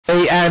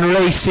And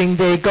racing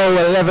they go,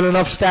 a level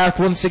enough start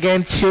once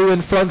again, 2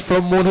 in front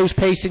from one who's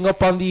pacing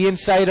up on the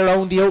inside.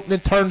 Around the opening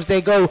turns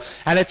they go,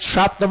 and it's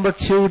trap number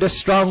 2, the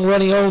strong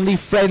running Only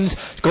Friends,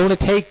 going to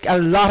take a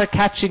lot of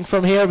catching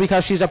from here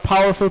because she's a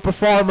powerful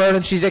performer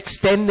and she's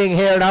extending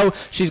here now.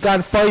 She's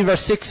gone 5 or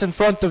 6 in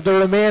front of the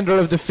remainder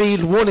of the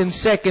field, 1 in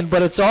second,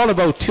 but it's all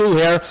about 2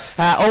 here.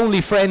 Only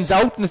Friends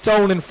out in its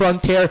own in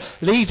front here,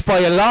 leads by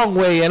a long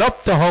way, and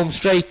up the home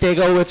straight they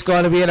go. It's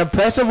going to be an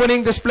impressive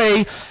winning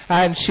display,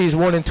 and she's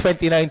won in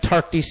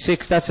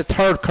 29.36. That's a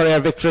 3rd career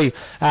victory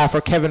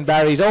for Kevin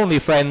Barry's Only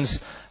Friends.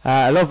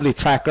 A lovely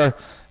tracker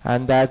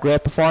and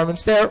great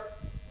performance there.